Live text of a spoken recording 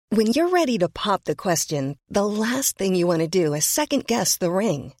When you're ready to pop the question, the last thing you want to do is second-guess the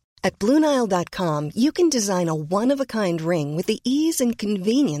ring. At BlueNile.com, you can design a one-of-a-kind ring with the ease and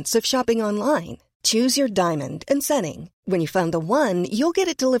convenience of shopping online. Choose your diamond and setting. When you find the one, you'll get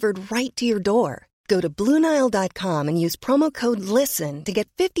it delivered right to your door. Go to BlueNile.com and use promo code LISTEN to get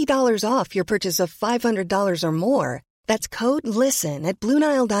 $50 off your purchase of $500 or more. That's code LISTEN at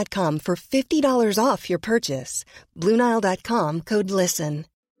BlueNile.com for $50 off your purchase. BlueNile.com, code LISTEN.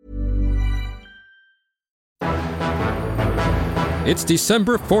 It's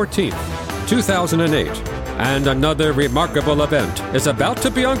December 14th, 2008, and another remarkable event is about to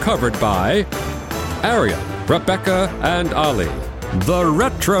be uncovered by Arian, Rebecca, and Ali, the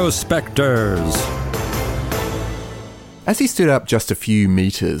Retrospectors. As he stood up just a few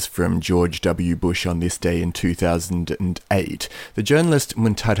metres from George W. Bush on this day in 2008, the journalist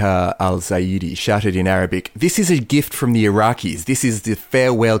Muntada al-Zaidi shouted in Arabic, "This is a gift from the Iraqis. This is the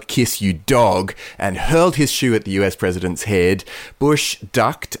farewell kiss, you dog," and hurled his shoe at the US president's head. Bush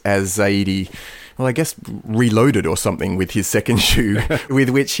ducked as Zaidi, well, I guess reloaded or something with his second shoe,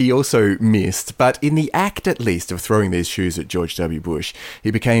 with which he also missed. But in the act, at least, of throwing these shoes at George W. Bush, he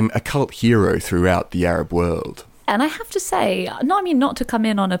became a cult hero throughout the Arab world. And I have to say, not to come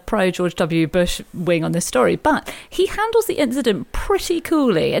in on a pro-George W. Bush wing on this story, but he handles the incident pretty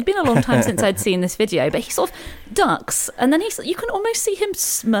coolly. It'd been a long time since I'd seen this video, but he sort of ducks, and then you can almost see him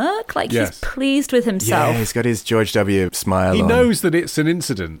smirk, like he's pleased with himself. Yeah, he's got his George W. smile on. He knows that it's an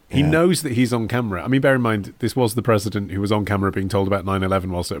incident. He knows that he's on camera. I mean, bear in mind, this was the president who was on camera being told about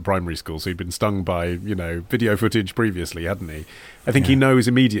 9/11 whilst at a primary school, so he'd been stung by, video footage previously, hadn't he? I think he knows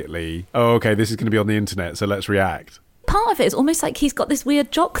immediately, oh, okay, this is going to be on the internet, so let's react. Part of it is almost like he's got this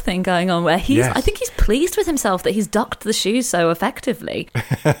weird jock thing going on where I think he's pleased with himself that he's ducked the shoes so effectively.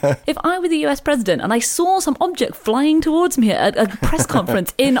 If I were the US president and I saw some object flying towards me at a press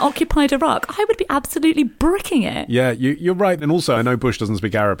conference in occupied Iraq, I would be absolutely bricking it. Yeah, you're right. And also, I know Bush doesn't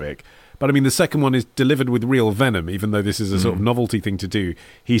speak Arabic, but I mean, the second one is delivered with real venom, even though this is a sort of novelty thing to do.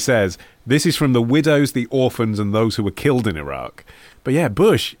 He says, "This is from the widows, the orphans, and those who were killed in Iraq." But yeah,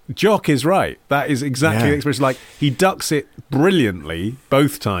 Bush, Jock is right. That is exactly the expression. Like, he ducks it brilliantly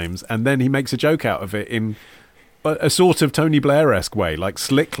both times, and then he makes a joke out of it in a sort of Tony Blair-esque way, like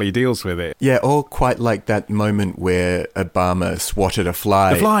slickly deals with it. Yeah, or quite like that moment where Obama swatted a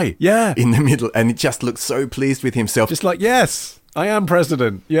fly. The fly, yeah. In the middle, and it just looks so pleased with himself. Just like, yes, I am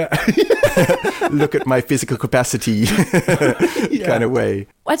president, yeah. Look at my physical capacity kind of way.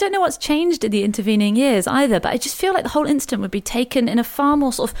 I don't know what's changed in the intervening years either, but I just feel like the whole incident would be taken in a far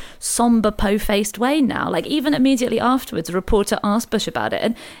more sort of somber, po-faced way now. Like, even immediately afterwards, a reporter asked Bush about it,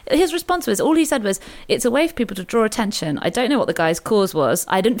 and his response was, all he said was, "It's a way for people to draw attention. I don't know what the guy's cause was.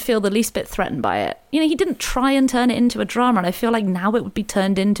 I didn't feel the least bit threatened by it." He didn't try and turn it into a drama, and I feel like now it would be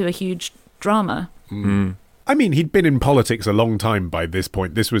turned into a huge drama. Mm. I mean, he'd been in politics a long time by this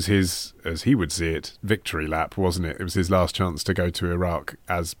point. This was his, as he would see it, victory lap, wasn't it? It was his last chance to go to Iraq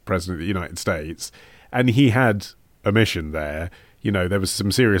as president of the United States. And he had a mission there. There was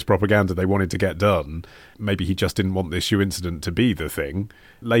some serious propaganda they wanted to get done. Maybe he just didn't want this shoe incident to be the thing.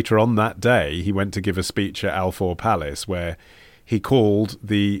 Later on that day, he went to give a speech at Al Thor Palace where he called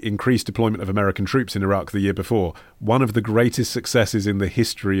the increased deployment of American troops in Iraq the year before one of the greatest successes in the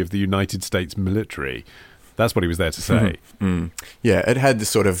history of the United States military. That's what he was there to say. Yeah, it had this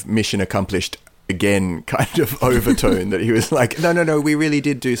sort of mission accomplished again kind of overtone that he was like, no, we really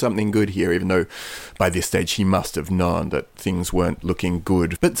did do something good here, even though by this stage he must have known that things weren't looking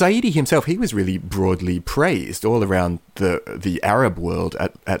good. But Zaidi himself, he was really broadly praised all around the Arab world,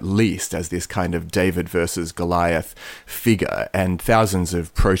 at least, as this kind of David versus Goliath figure. And thousands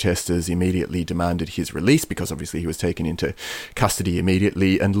of protesters immediately demanded his release because obviously he was taken into custody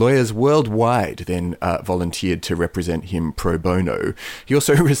immediately. And lawyers worldwide then volunteered to represent him pro bono. He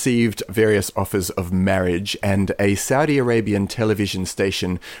also received various offers of marriage, and a Saudi Arabian television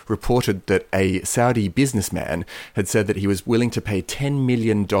station reported that a Saudi businessman had said that he was willing to pay $10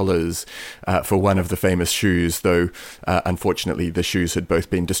 million for one of the famous shoes, though unfortunately the shoes had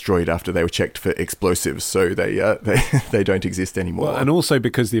both been destroyed after they were checked for explosives, so they don't exist anymore. Well, and also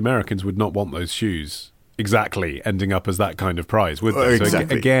because the Americans would not want those shoes exactly ending up as that kind of prize, would they?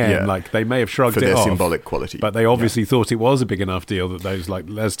 Exactly. So again, like, they may have shrugged for it their off, symbolic quality, but they obviously thought it was a big enough deal that those, like,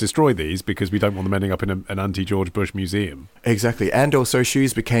 let's destroy these because we don't want them ending up in an anti-George Bush museum. Exactly. And also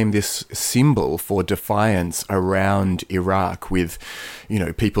shoes became this symbol for defiance around Iraq, with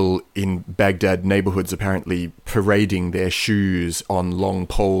people in Baghdad neighborhoods apparently parading their shoes on long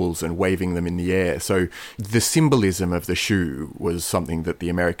poles and waving them in the air. So the symbolism of the shoe was something that the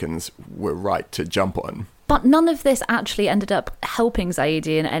Americans were right to jump on. But none of this actually ended up helping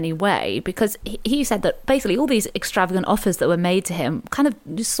Zaidi in any way, because he said that basically all these extravagant offers that were made to him kind of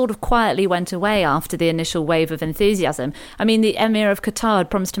just sort of quietly went away after the initial wave of enthusiasm. I mean, the Emir of Qatar had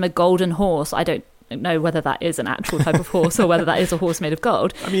promised him a golden horse. I don't know whether that is an actual type of horse or whether that is a horse made of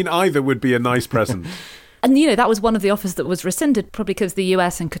gold. I mean, either would be a nice present. And, that was one of the offers that was rescinded, probably because the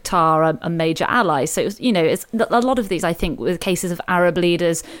US and Qatar are major allies. So, it's a lot of these, I think, were cases of Arab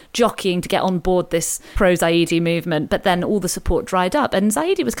leaders jockeying to get on board this pro-Zaidi movement, but then all the support dried up. And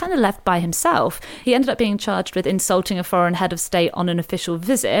Zaidi was kind of left by himself. He ended up being charged with insulting a foreign head of state on an official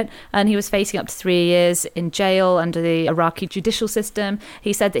visit, and he was facing up to 3 years in jail under the Iraqi judicial system.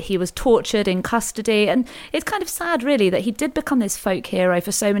 He said that he was tortured in custody. And it's kind of sad, really, that he did become this folk hero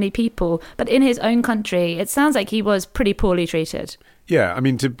for so many people, but in his own country, it sounds like he was pretty poorly treated. Yeah, I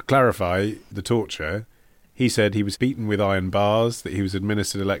mean, to clarify the torture, he said he was beaten with iron bars, that he was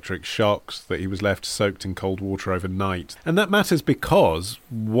administered electric shocks, that he was left soaked in cold water overnight. And that matters because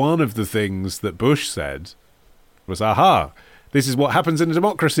one of the things that Bush said was, aha, this is what happens in a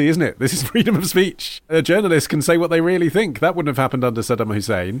democracy, isn't it? This is freedom of speech. A journalist can say what they really think. That wouldn't have happened under Saddam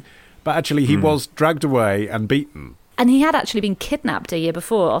Hussein. But actually, he was dragged away and beaten. And he had actually been kidnapped a year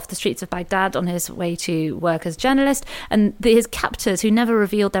before off the streets of Baghdad on his way to work as journalist. And his captors, who never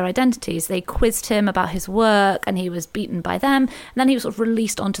revealed their identities, they quizzed him about his work, and he was beaten by them. And then he was sort of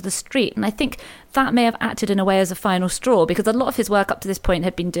released onto the street. And I think that may have acted in a way as a final straw, because a lot of his work up to this point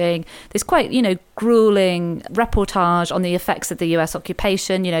had been doing this quite, grueling reportage on the effects of the US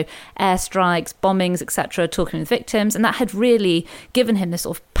occupation, airstrikes, bombings, etc., talking with victims. And that had really given him this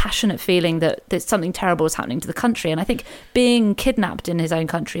sort of passionate feeling that something terrible was happening to the country. And I think being kidnapped in his own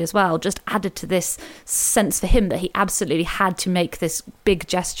country as well just added to this sense for him that he absolutely had to make this big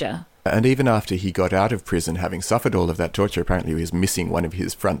gesture. And even after he got out of prison, having suffered all of that torture, apparently he was missing one of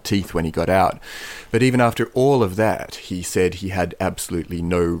his front teeth when he got out. But even after all of that, he said he had absolutely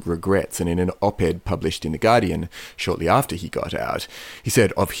no regrets. And in an op-ed published in The Guardian shortly after he got out, he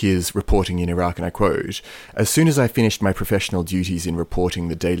said of his reporting in Iraq, and I quote, "As soon as I finished my professional duties in reporting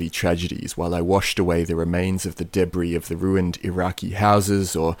the daily tragedies, while I washed away the remains of the debris of the ruined Iraqi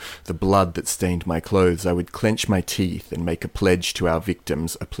houses or the blood that stained my clothes, I would clench my teeth and make a pledge to our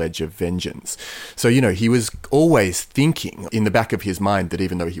victims, a pledge of vengeance." So, he was always thinking in the back of his mind that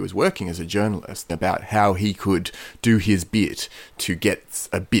even though he was working as a journalist, about how he could do his bit to get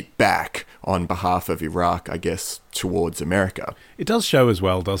a bit back on behalf of Iraq, I guess, towards America. It does show as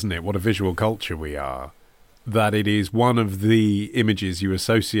well, doesn't it, what a visual culture we are, that it is one of the images you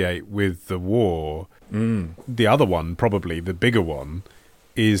associate with the war. The other one, probably the bigger one,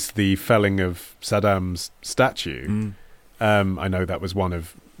 is the felling of Saddam's statue. I know that was one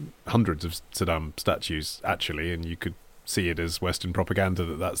of hundreds of Saddam statues, actually, and you could see it as Western propaganda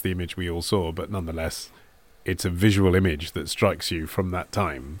that that's the image we all saw, but nonetheless, it's a visual image that strikes you from that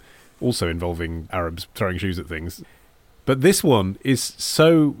time, also involving Arabs throwing shoes at things. But this one is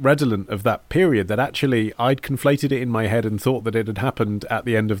so redolent of that period that actually I'd conflated it in my head and thought that it had happened at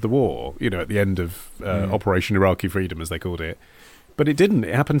the end of the war, at the end of Operation Iraqi Freedom, as they called it. But it didn't.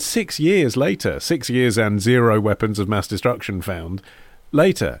 It happened 6 years later. 6 years and 0 weapons of mass destruction found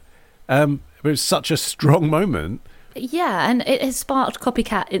later. It was such a strong moment. Yeah, and it has sparked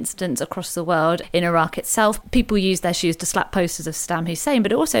copycat incidents across the world. In Iraq itself, people used their shoes to slap posters of Saddam Hussein,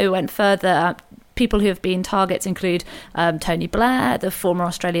 but it also went further. People who have been targets include Tony Blair, the former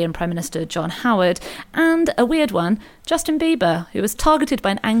Australian Prime Minister John Howard, and a weird one, Justin Bieber, who was targeted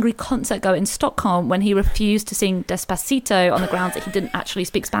by an angry concert goer in Stockholm when he refused to sing Despacito on the grounds that he didn't actually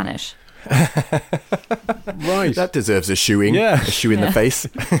speak Spanish. Right. That deserves a shoeing. Yeah. A shoe in the face.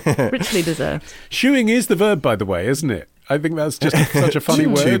 Richly deserved. Shoeing is the verb, by the way, isn't it? I think that's just such a funny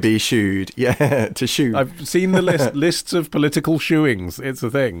word. To be shooed. Yeah, to shoe. I've seen the lists of political shoeings. It's a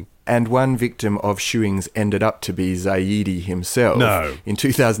thing. And one victim of shoeings ended up to be Zaidi himself. No. In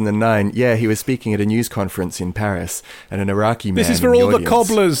 2009, he was speaking at a news conference in Paris, and an Iraqi man. This is for all the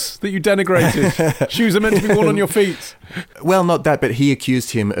cobblers that you denigrated. Shoes are meant to be worn on your feet. Well, not that, but he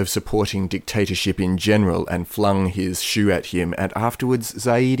accused him of supporting dictatorship in general and flung his shoe at him. And afterwards,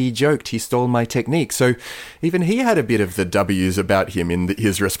 Zaidi joked he stole my technique. So even he had a bit of the W's about him in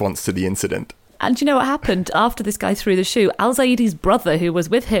his response to the incident. And do you know what happened after this guy threw the shoe? Al-Zaidi's brother, who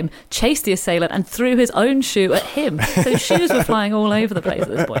was with him, chased the assailant and threw his own shoe at him. So shoes were flying all over the place at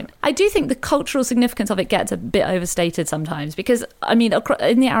this point. I do think the cultural significance of it gets a bit overstated sometimes because, I mean,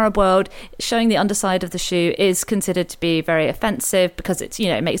 in the Arab world, showing the underside of the shoe is considered to be very offensive because it's,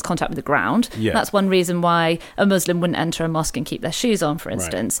 it makes contact with the ground. Yeah. That's one reason why a Muslim wouldn't enter a mosque and keep their shoes on, for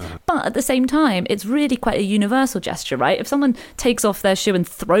instance. Right. But at the same time, it's really quite a universal gesture, right? If someone takes off their shoe and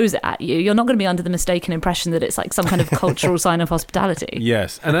throws it at you, you're not going to be under the mistaken impression that it's like some kind of cultural sign of hospitality.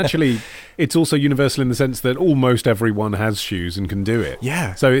 Yes, and actually, it's also universal in the sense that almost everyone has shoes and can do it.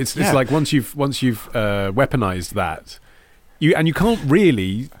 Yeah. So it's like once you've weaponized that, you can't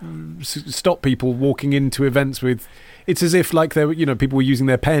really stop people walking into events with. It's as if like people were using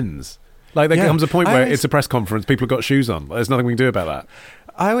their pens. Like there comes a point where it's a press conference, people have got shoes on. There's nothing we can do about that.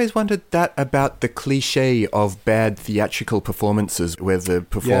 I always wondered that about the cliche of bad theatrical performances where the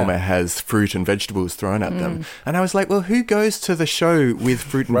performer has fruit and vegetables thrown at them. And I was like, well, who goes to the show with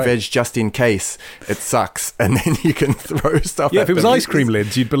fruit and veg just in case it sucks and then you can throw stuff at them? Yeah, if it was ice cream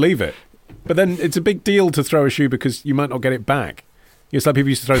lids, you'd believe it. But then it's a big deal to throw a shoe because you might not get it back. It's like people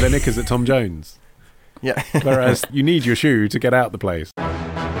used to throw their knickers at Tom Jones. Yeah. Whereas you need your shoe to get out the place.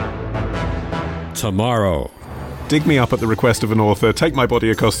 Tomorrow. Dig me up at the request of an author, take my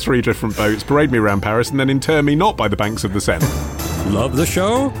body across 3 different boats, parade me around Paris, and then inter me not by the banks of the Seine. Love the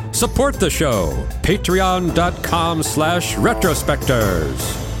show? Support the show.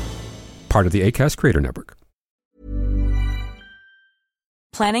 Patreon.com/retrospectors. Part of the Acast Creator Network.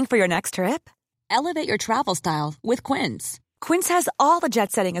 Planning for your next trip? Elevate your travel style with Quince. Quince has all the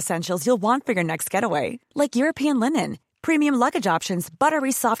jet-setting essentials you'll want for your next getaway, like European linen, premium luggage options,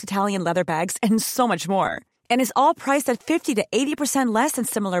 buttery soft Italian leather bags, and so much more. And is all priced at 50 to 80% less than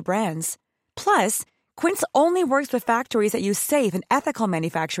similar brands. Plus, Quince only works with factories that use safe and ethical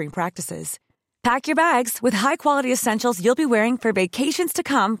manufacturing practices. Pack your bags with high-quality essentials you'll be wearing for vacations to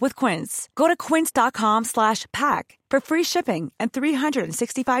come with Quince. Go to quince.com/pack for free shipping and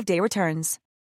 365-day returns.